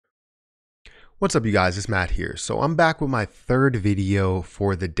What's up, you guys? It's Matt here. So I'm back with my third video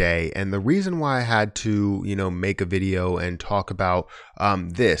for the day. And the reason why I had to, make a video and talk about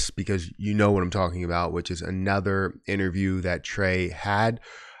this, because you know what I'm talking about, which is another interview that Trey had,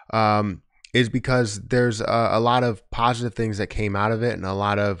 is because there's a lot of positive things that came out of it and a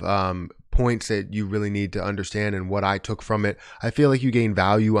lot of points that you really need to understand and what I took from it. I feel like you gain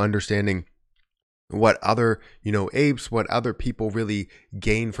value understanding what other, apes, what other people really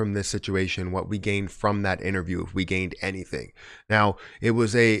gain from this situation, what we gained from that interview, if we gained anything. Now, it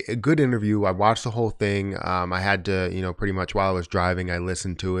was a good interview. I watched the whole thing. I had to, pretty much while I was driving, I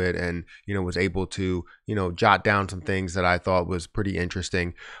listened to it and, was able to, jot down some things that I thought was pretty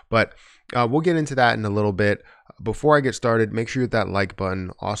interesting. But we'll get into that in a little bit. Before I get started, make sure you hit that like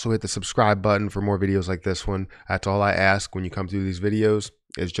button. Also hit the subscribe button for more videos like this one. That's all I ask when you come through these videos,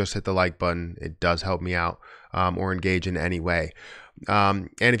 is just hit the like button. It does help me out or engage in any way. And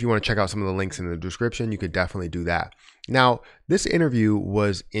if you want to check out some of the links in the description, you could definitely do that. Now, this interview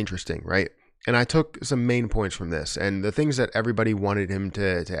was interesting, right? And I took some main points from this. And the things that everybody wanted him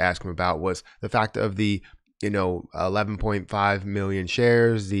to ask him about was the fact of the 11.5 million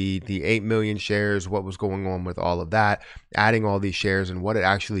shares, the 8 million shares, what was going on with all of that, adding all these shares and what it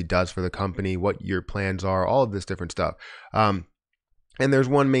actually does for the company, what your plans are, all of this different stuff. And there's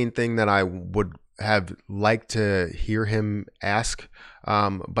one main thing that I would have liked to hear him ask,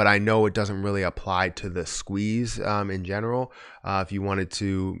 but I know it doesn't really apply to the squeeze in general, if you wanted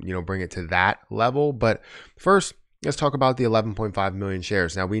to, bring it to that level. But first, let's talk about the 11.5 million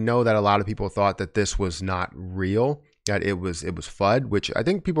shares. Now, we know that a lot of people thought that this was not real, that it was FUD, which I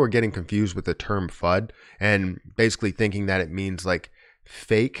think people are getting confused with the term FUD and basically thinking that it means like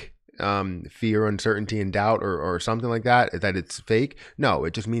fake fear, uncertainty, and doubt, or something like that it's fake. No,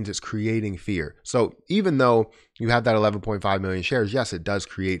 it just means it's creating fear. So even though you have that 11.5 million shares, yes, it does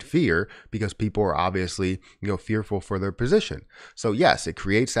create fear because people are obviously, fearful for their position. So yes, it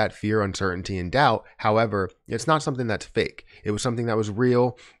creates that fear, uncertainty, and doubt. However, it's not something that's fake. It was something that was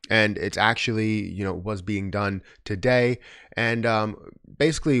real, and it's actually, was being done today. And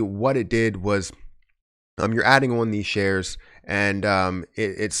basically what it did was, you're adding on these shares, and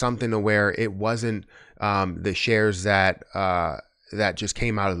it's something to where it wasn't the shares that just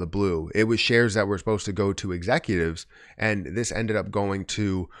came out of the blue. It was shares that were supposed to go to executives, and this ended up going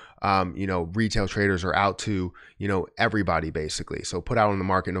to retail traders, or out to everybody basically. So put out on the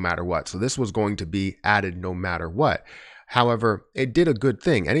market no matter what. So this was going to be added no matter what. However, it did a good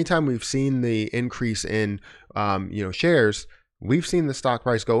thing. Anytime we've seen the increase in shares, we've seen the stock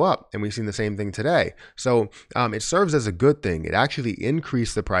price go up, and we've seen the same thing today. So it serves as a good thing. It actually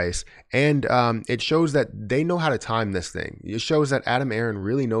increased the price, and it shows that they know how to time this thing. It shows that Adam Aaron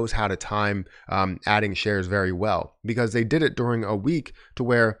really knows how to time adding shares very well, because they did it during a week to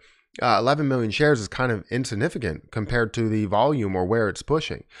where 11 million shares is kind of insignificant compared to the volume or where it's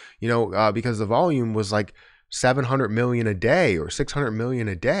pushing, because the volume was like 700 million a day or 600 million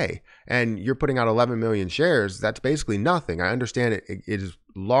a day, and you're putting out 11 million shares. That's basically nothing. I understand it is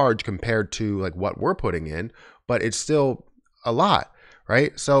large compared to like what we're putting in, but it's still a lot,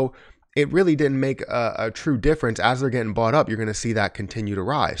 right? So it really didn't make a true difference. As they're getting bought up, you're going to see that continue to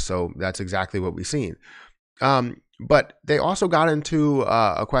rise. So that's exactly what we've seen. But they also got into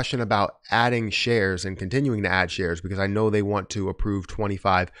a question about adding shares and continuing to add shares, because I know they want to approve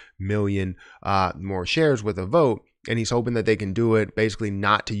 25 million more shares with a vote. And he's hoping that they can do it, basically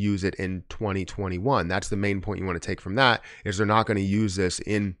not to use it in 2021. That's the main point you want to take from that, is they're not going to use this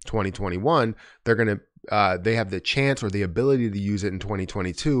in 2021. They're going to they have the chance or the ability to use it in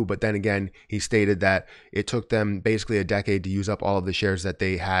 2022. But then again, he stated that it took them basically a decade to use up all of the shares that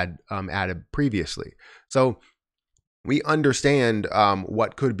they had added previously. So we understand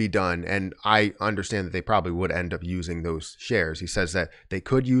what could be done, and I understand that they probably would end up using those shares. He says that they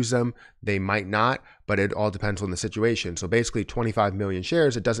could use them, they might not, but it all depends on the situation. So basically 25 million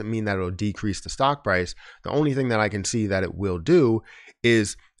shares, it doesn't mean that it'll decrease the stock price. The only thing that I can see that it will do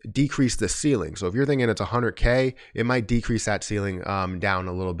is decrease the ceiling. So if you're thinking it's 100K, it might decrease that ceiling down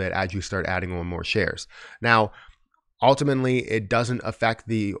a little bit as you start adding on more shares. Now, ultimately, it doesn't affect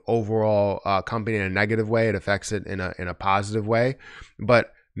the overall company in a negative way. It affects it in a positive way.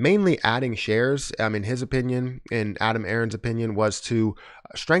 But mainly adding shares, in his opinion, and Adam Aaron's opinion, was to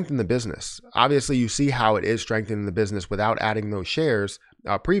strengthen the business. Obviously, you see how it is strengthening the business without adding those shares.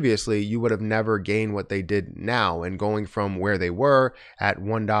 Previously, you would have never gained what they did now, and going from where they were at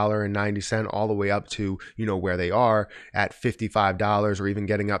 $1.90 all the way up to, where they are at $55, or even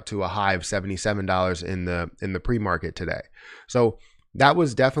getting up to a high of $77 in the pre-market today. So that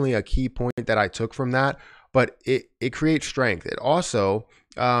was definitely a key point that I took from that. But it creates strength. It also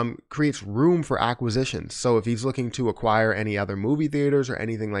creates room for acquisitions. So if he's looking to acquire any other movie theaters or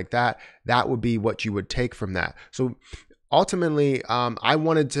anything like that, that would be what you would take from that. So ultimately, I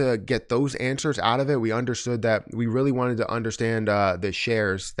wanted to get those answers out of it. We understood that we really wanted to understand the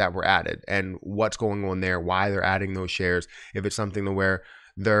shares that were added and what's going on there, why they're adding those shares. If it's something to where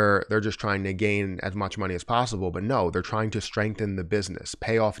they're just trying to gain as much money as possible, but no, they're trying to strengthen the business,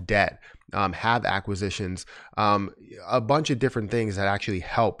 pay off debt, have acquisitions, a bunch of different things that actually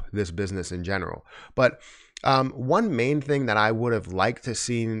help this business in general. But one main thing that I would have liked to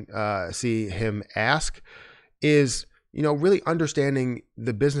see him ask is, really understanding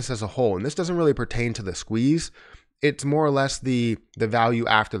the business as a whole. And this doesn't really pertain to the squeeze. It's more or less the value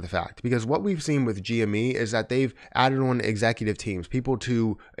after the fact, because what we've seen with GME is that they've added on executive teams, people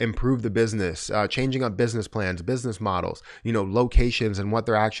to improve the business, changing up business plans, business models, locations and what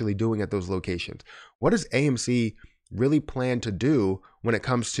they're actually doing at those locations. What does AMC really plan to do when it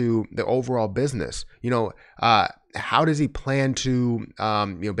comes to the overall business? How does he plan to,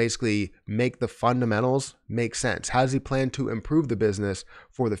 basically make the fundamentals make sense? How does he plan to improve the business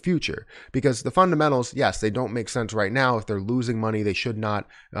for the future? Because the fundamentals, yes, they don't make sense right now. If they're losing money, they should not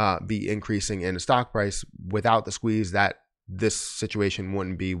be increasing in the stock price. Without the squeeze, that this situation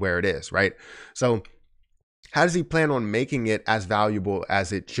wouldn't be where it is, right? So how does he plan on making it as valuable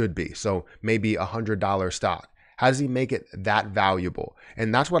as it should be? So maybe $100 stock. How does he make it that valuable?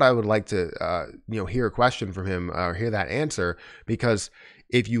 And that's what I would like to, hear a question from him or hear that answer. Because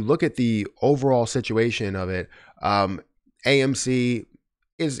if you look at the overall situation of it, AMC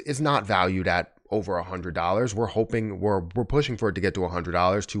is not valued at over $100. We're hoping, we're pushing for it to get to $100,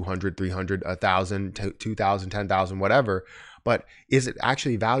 $200, $300, $1,000, $2,000, $10,000, whatever. But is it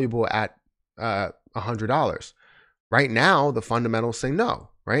actually valuable at $100? Right now, the fundamentals say no.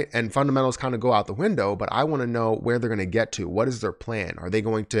 Right? And fundamentals kind of go out the window, but I want to know where they're going to get to. What is their plan? Are they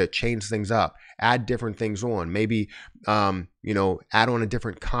going to change things up, add different things on, maybe, add on a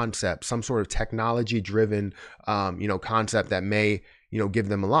different concept, some sort of technology driven, concept that may, give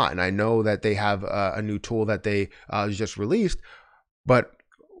them a lot. And I know that they have a new tool that they just released, but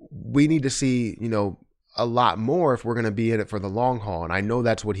we need to see, a lot more if we're going to be in it for the long haul. And I know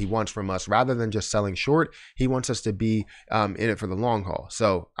that's what he wants from us. Rather than just selling short, he wants us to be in it for the long haul.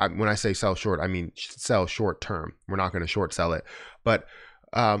 So when I say sell short, I mean sell short term. We're not going to short sell it. But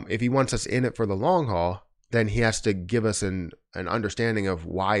if he wants us in it for the long haul, then he has to give us an understanding of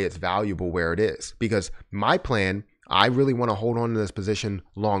why it's valuable where it is. Because my plan, I really want to hold on to this position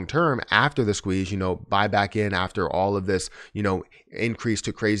long term after the squeeze, buy back in after all of this, increase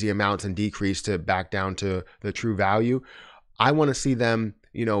to crazy amounts and decrease to back down to the true value. I want to see them,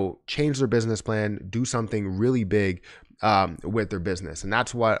 change their business plan, do something really big with their business. And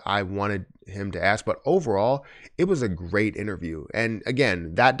that's what I wanted him to ask. But overall, it was a great interview. And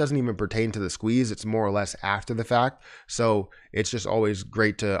again, that doesn't even pertain to the squeeze. It's more or less after the fact. So it's just always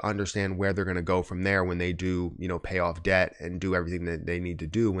great to understand where they're going to go from there when they do, pay off debt and do everything that they need to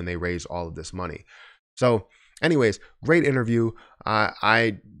do when they raise all of this money. So anyways, great interview.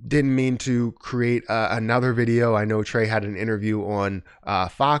 I didn't mean to create another video. I know Trey had an interview on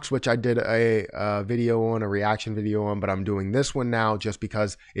Fox, which I did a video on, a reaction video on, but I'm doing this one now just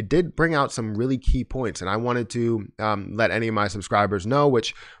because it did bring out some really key points. And I wanted to let any of my subscribers know,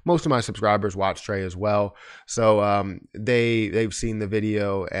 which most of my subscribers watch Trey as well. So they've seen the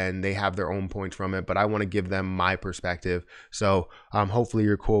video and they have their own points from it, but I want to give them my perspective. So hopefully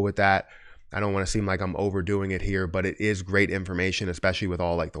you're cool with that. I don't want to seem like I'm overdoing it here, but it is great information, especially with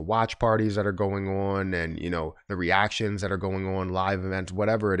all like the watch parties that are going on and, the reactions that are going on, live events,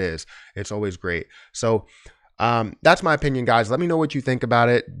 whatever it is. It's always great. So that's my opinion, guys. Let me know what you think about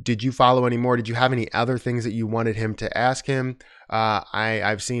it. Did you follow any more? Did you have any other things that you wanted him to ask him?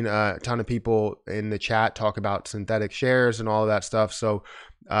 I've seen a ton of people in the chat talk about synthetic shares and all of that stuff. So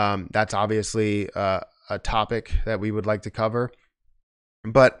that's obviously a topic that we would like to cover.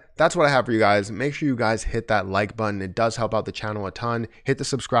 But that's what I have for you guys. Make sure you guys hit that like button. It does help out the channel a ton. Hit the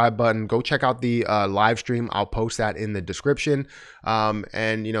subscribe button. Go check out the live stream. I'll post that in the description.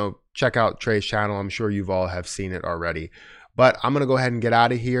 And, check out Trey's channel. I'm sure you've all have seen it already. But I'm going to go ahead and get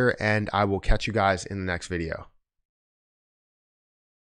out of here, and I will catch you guys in the next video.